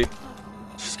 Don't worry.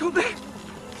 Just go back.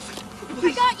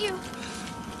 I got you!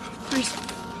 Please.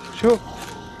 Sure.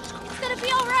 It's gonna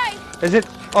be alright! Is it?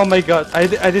 Oh my god. I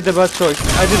did a bad choice.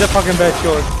 I did a fucking bad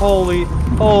choice.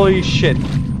 Holy shit.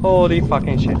 Holy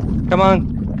fucking shit. Come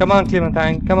on. Come on,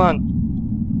 Clementine. Come on.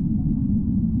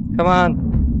 Come on.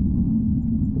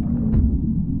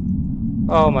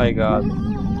 Oh my god.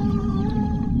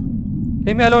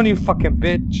 Leave me alone, you fucking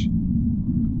bitch.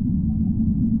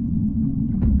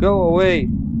 Go away.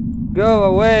 Go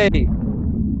away.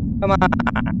 Come on.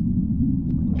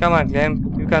 Come on,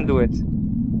 Clem. You can do it.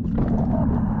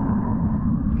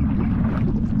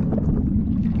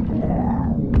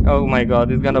 Oh my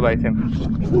god, it's gonna bite him.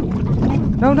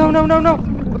 No, no, no, no, no.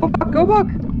 Go back, go back.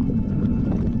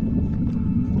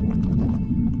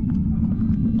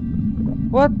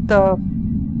 What the?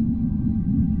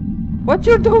 What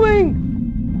you doing?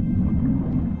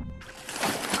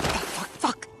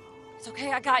 Fuck. It's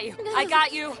okay, I got you. I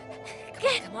got you.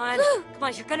 Come on. Come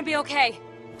on, you're gonna be okay.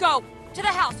 Go. To the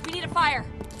house. We need a fire.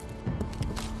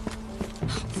 Oh,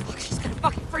 fuck, she's gonna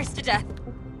fucking freeze to death.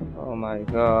 Oh my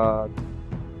god.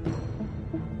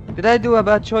 Did I do a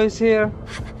bad choice here?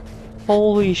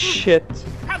 Holy shit.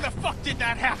 How the fuck did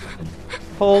that happen?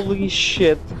 Holy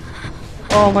shit.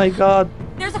 Oh my god.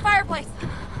 There's a fireplace.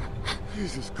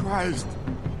 Jesus Christ.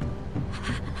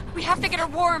 We have to get her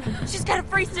warm. She's gonna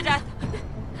freeze to death.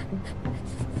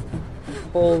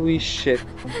 Holy shit.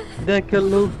 Take a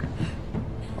look.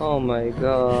 Oh my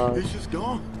god. He's just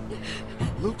gone.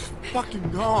 Luke's fucking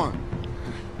gone.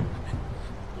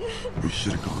 We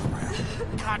should have gone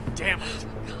around. God damn it.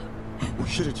 We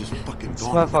should have just fucking It's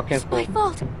gone. my fucking My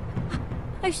fault. fault.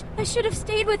 I should have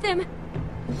stayed with him.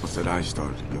 I said I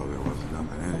started to go. There wasn't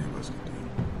nothing any of us could do.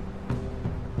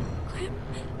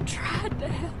 Clem tried to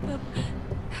help him.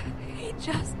 He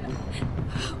just...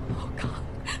 Oh, God.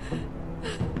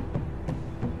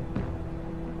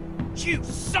 You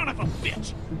son of a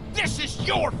bitch! This is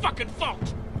your fucking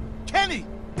fault! Kenny,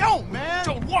 don't, man!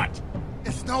 Don't what?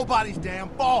 It's nobody's damn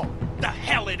fault. The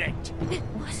hell it ain't! It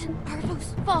wasn't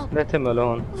Arvo's fault. Let him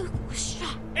alone. Luke was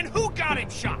shot. And who got him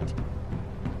shot?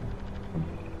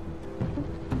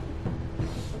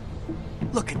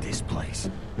 Look at this place.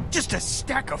 Just a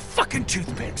stack of fucking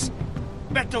toothpicks.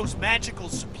 Bet those magical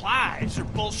supplies are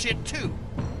bullshit too.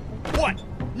 What?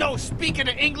 No speaking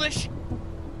of English?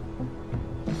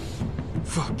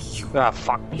 Fuck you. Ah,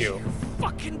 fuck you.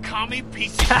 Fucking commie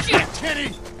piece of shit! Kenny!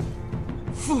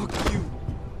 Fuck you.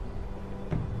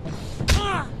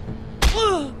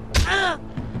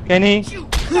 Kenny? You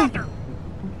mother!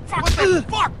 What the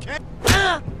fuck, Kenny?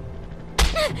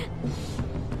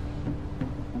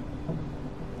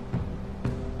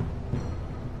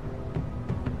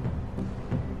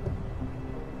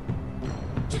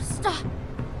 Just stop.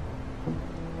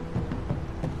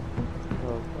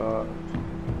 Oh god.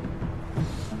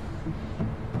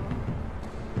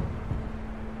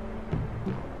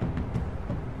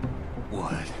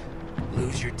 What?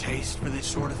 Lose your taste for this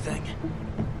sort of thing?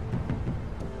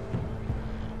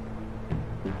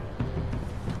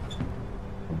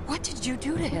 What did you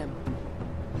do to him?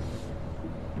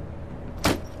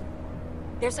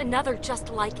 There's another just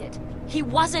like it. He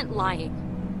wasn't lying.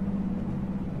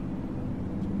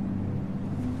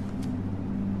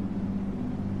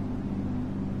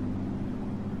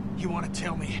 You want to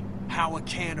tell me how a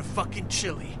can of fucking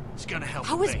chili is gonna help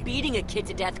How a is baby? beating a kid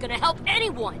to death gonna help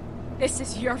anyone? This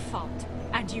is your fault,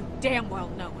 and you damn well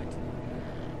know it.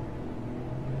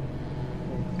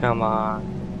 Come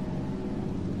on.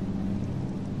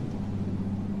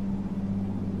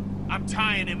 I'm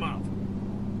tying him up.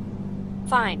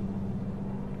 Fine.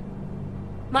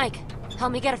 Mike,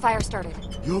 help me get a fire started.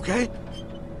 You okay?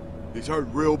 He's hurt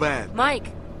real bad. Mike!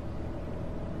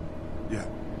 Yeah.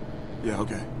 Yeah,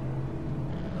 okay.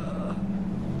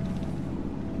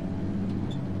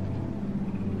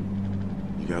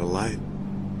 You got a light?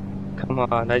 Come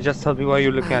on. I just told you why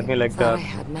you looking at me like thought that. I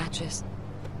had matches.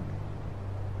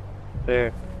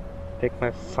 There. Take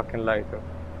my fucking lighter.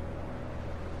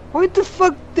 Why the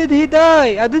fuck did he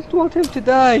die? I didn't want him to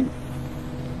die.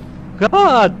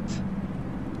 God!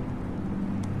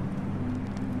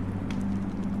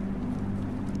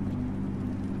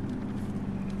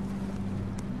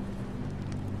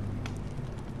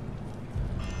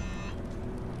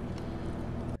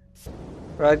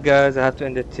 Right guys, I have to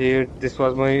end it here. This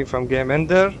was me from Game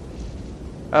Ender.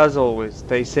 As always,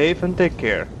 stay safe and take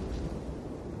care.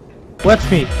 Watch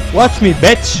me,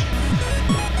 bitch!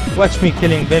 Watch me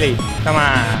killing Billy. Come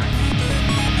on.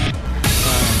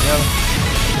 Come on,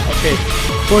 okay,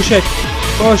 push it,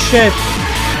 push it.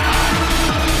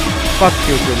 Fuck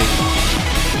you, Billy.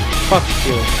 Fuck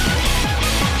you.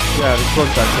 Yeah, it was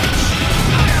that bitch.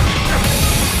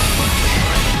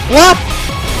 What?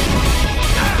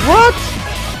 What?